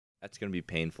That's gonna be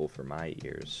painful for my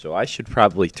ears, so I should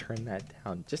probably turn that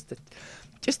down just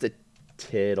a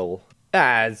tittle.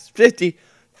 It's 50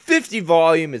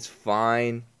 volume is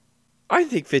fine. I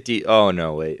think 50. Oh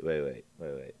no, wait.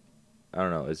 I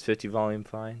don't know. Is 50 volume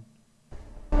fine?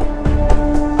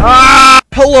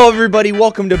 Hello everybody,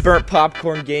 welcome to Burnt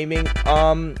Popcorn Gaming.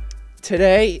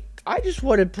 Today I just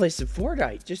wanted to play some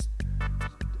Fortnite.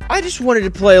 I just wanted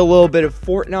to play a little bit of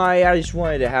Fortnite. I just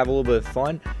wanted to have a little bit of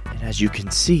fun. And as you can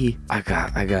see, I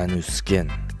got a new skin.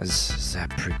 Is that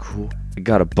pretty cool? I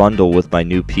got a bundle with my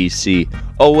new PC.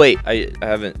 Oh wait, I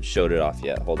haven't showed it off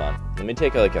yet. Hold on. Let me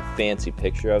take like a fancy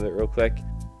picture of it real quick.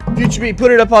 Future me,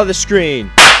 put it up on the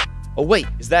screen. Oh wait,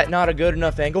 is that not a good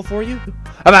enough angle for you?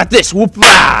 How about this?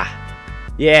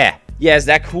 Whoop-ah! Yeah, is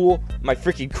that cool? Am I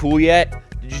freaking cool yet?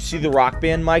 Did you see the Rock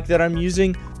Band mic that I'm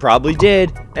using? Probably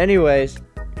did. Anyways,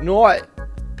 you know what?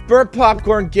 Burnt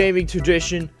Popcorn Gaming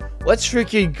tradition. Let's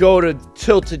freaking go to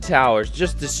Tilted Towers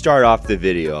just to start off the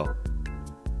video.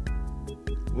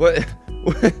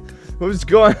 What's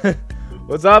going?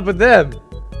 What's up with them?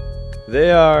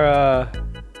 They are.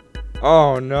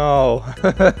 Oh no.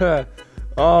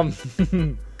 I don't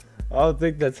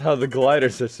think that's how the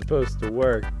gliders are supposed to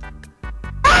work.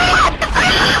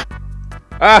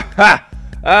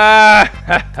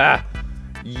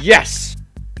 Yes!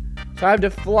 Time to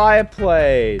fly a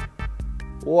plane.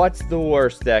 What's the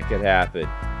worst that could happen?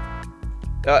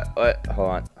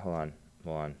 Hold on.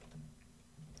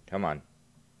 Come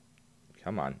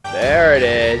on. There it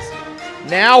is.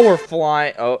 Now we're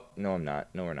flying. Oh, no, I'm not.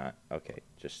 No, we're not. Okay,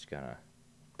 just gonna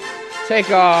take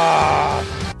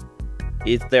off.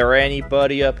 Is there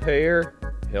anybody up here?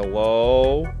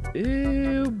 Hello?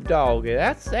 Ooh, doggy.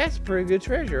 That's pretty good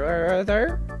treasure right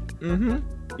there.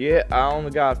 Yeah, I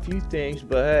only got a few things,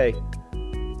 but hey,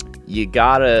 you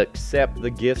gotta accept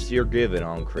the gifts you're given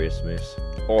on Christmas.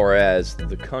 Or as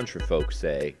the country folks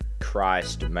say,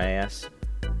 Christ Mass.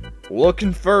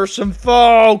 Looking for some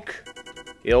folk!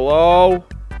 Hello?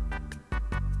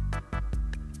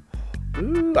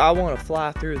 Ooh, I want to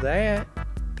fly through that.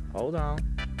 Hold on.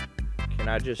 Can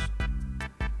I just...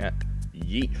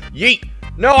 Yeet!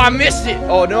 No, I missed it!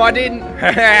 Oh, no, I didn't.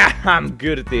 I'm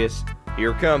good at this.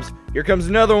 Here comes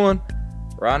another one.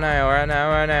 Right now.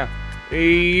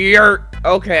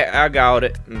 Okay, I got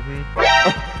it.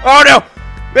 Oh no!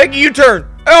 Make a U-turn!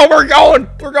 Oh, we're going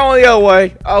the other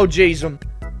way. Oh, jeez. Oh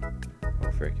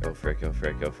frick. I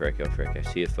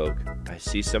see a folk. I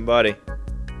see somebody.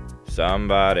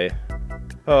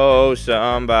 Oh,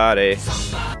 somebody.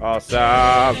 Oh,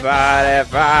 somebody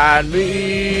find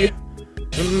me.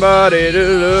 Somebody to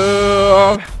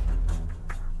love.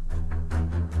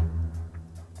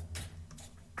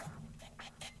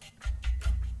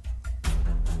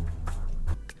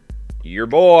 Your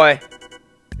boy.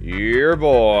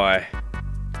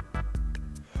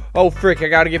 Oh, frick, I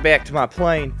gotta get back to my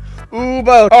plane. Ooh,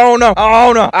 boat. Oh, no.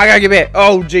 I gotta get back.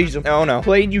 Oh, jeez. Oh, no.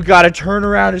 Plane, you gotta turn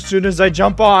around as soon as I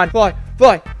jump on. Fly.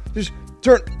 Just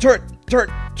turn.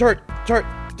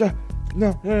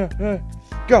 No.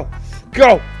 Go.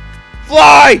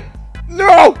 Fly.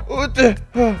 No. What the?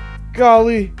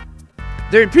 Golly.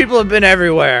 People have been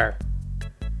everywhere.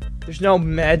 There's no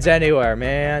meds anywhere,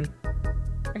 man.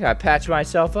 I gotta patch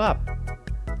myself up.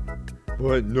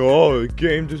 But no, the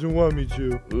game doesn't want me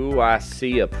to. Ooh, I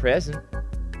see a present.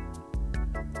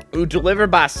 Ooh,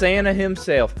 delivered by Santa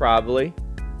himself, probably.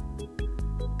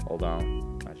 Hold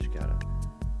on. I just gotta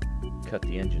cut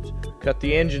the engines.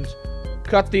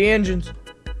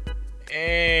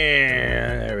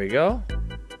 And there we go.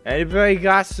 Anybody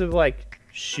got some, like,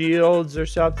 shields or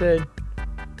something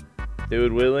they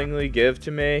would willingly give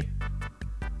to me?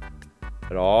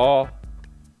 At all?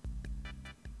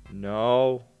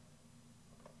 No.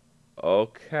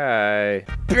 Okay.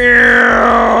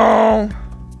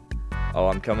 Oh,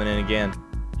 I'm coming in again.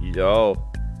 Yo.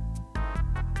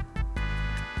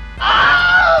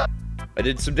 I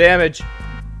did some damage.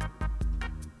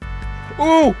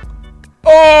 Ooh!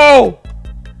 Oh!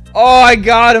 Oh, I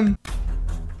got him.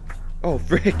 Oh,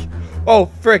 frick.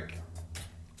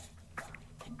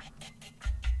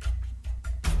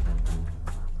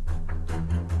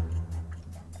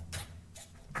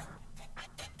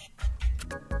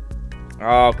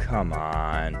 Oh, come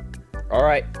on.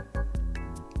 Alright,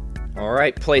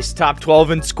 place top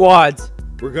 12 in squads.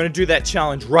 We're gonna do that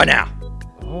challenge right now.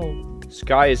 Oh,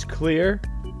 sky is clear.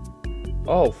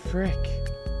 Oh, frick.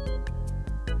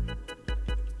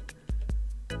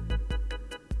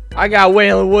 I got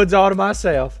Wailing Woods all to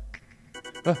myself.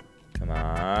 Oh, come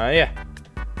on, yeah.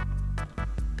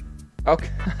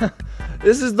 Okay.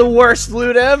 This is the worst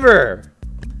loot ever.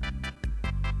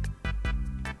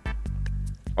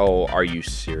 Oh, are you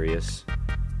serious?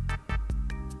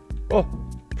 Oh,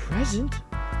 present?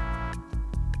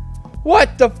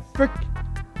 What the frick?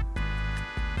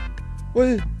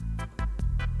 What?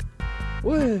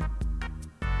 What?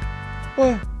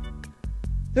 What?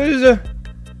 There's a...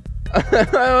 I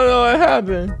don't know what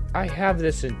happened. I have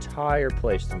this entire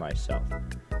place to myself.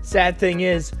 Sad thing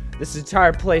is, this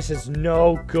entire place is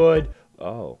no good.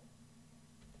 Oh.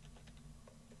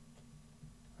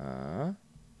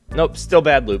 Nope, still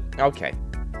bad loot. Okay.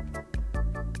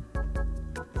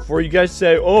 Before you guys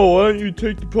say, oh, why don't you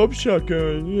take the pump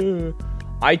shotgun? Yeah.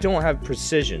 I don't have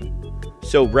precision.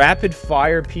 So rapid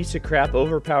fire piece of crap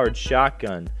overpowered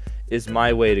shotgun is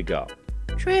my way to go.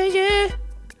 Treasure,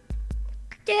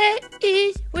 that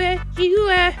is where you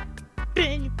are.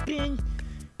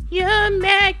 You're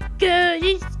my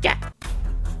golden star.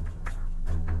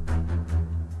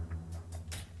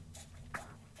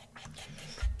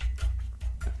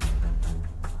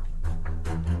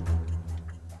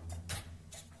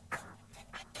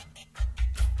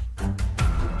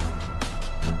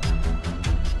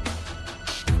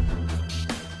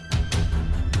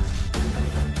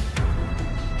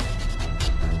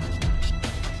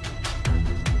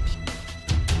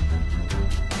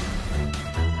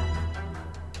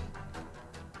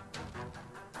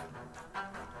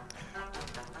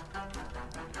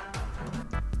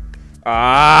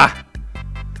 Ah!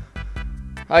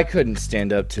 I couldn't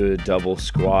stand up to a double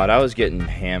squad. I was getting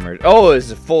hammered. Oh,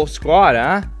 it's a full squad,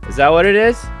 huh? Is that what it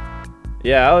is?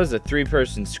 Yeah, that was a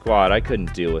 3-person squad. I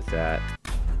couldn't deal with that.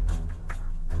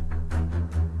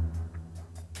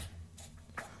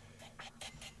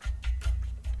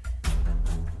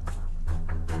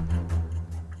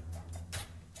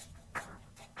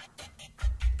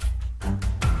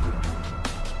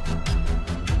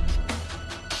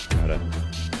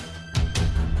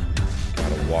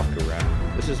 Gotta walk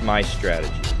around. This is my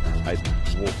strategy.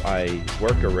 I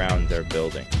work around their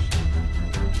buildings.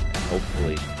 And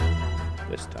hopefully,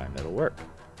 this time it'll work.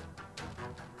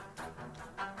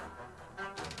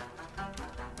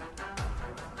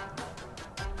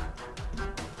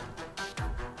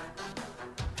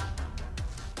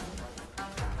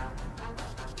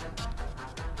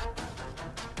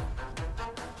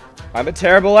 I'm a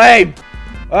terrible aim!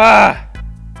 Ah!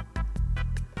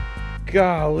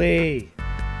 Golly.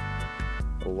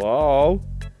 Hello?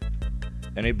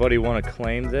 Anybody want to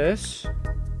claim this?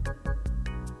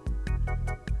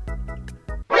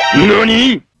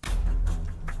 NANI?!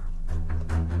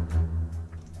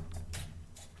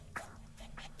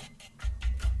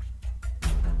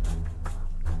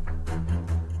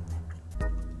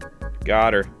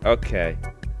 Got her. Okay.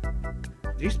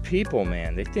 These people,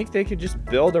 man, they think they could just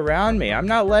build around me. I'm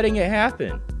not letting it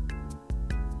happen.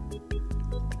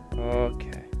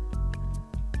 Okay.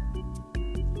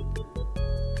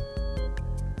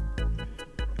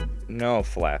 No,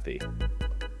 Flappy.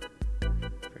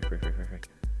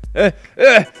 No,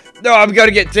 I'm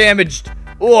gonna get damaged.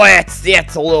 Oh, that's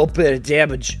a little bit of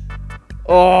damage.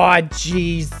 Oh,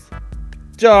 jeez.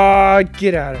 Oh,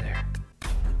 get out of there.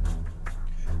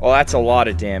 Oh, that's a lot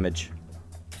of damage.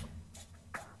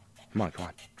 Come on, come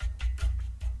on.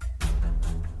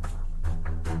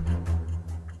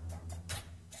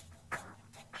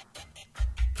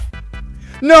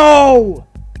 No!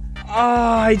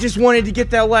 Ah, I just wanted to get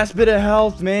that last bit of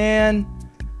health, man.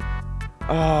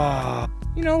 Ah,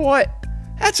 you know what?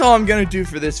 That's all I'm gonna do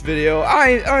for this video.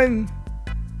 I'm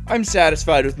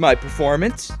satisfied with my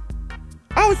performance.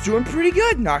 I was doing pretty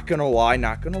good, not gonna lie,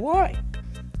 not gonna lie.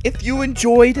 If you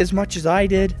enjoyed as much as I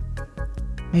did,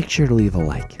 make sure to leave a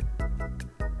like.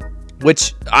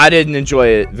 Which, I didn't enjoy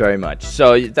it very much,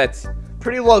 so that's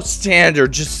pretty low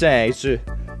standard, just saying. So,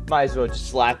 might as well just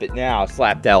slap it now.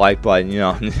 Slap that like button, you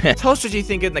know. Tell us what you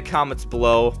think in the comments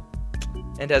below.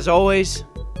 And as always,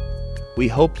 we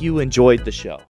hope you enjoyed the show.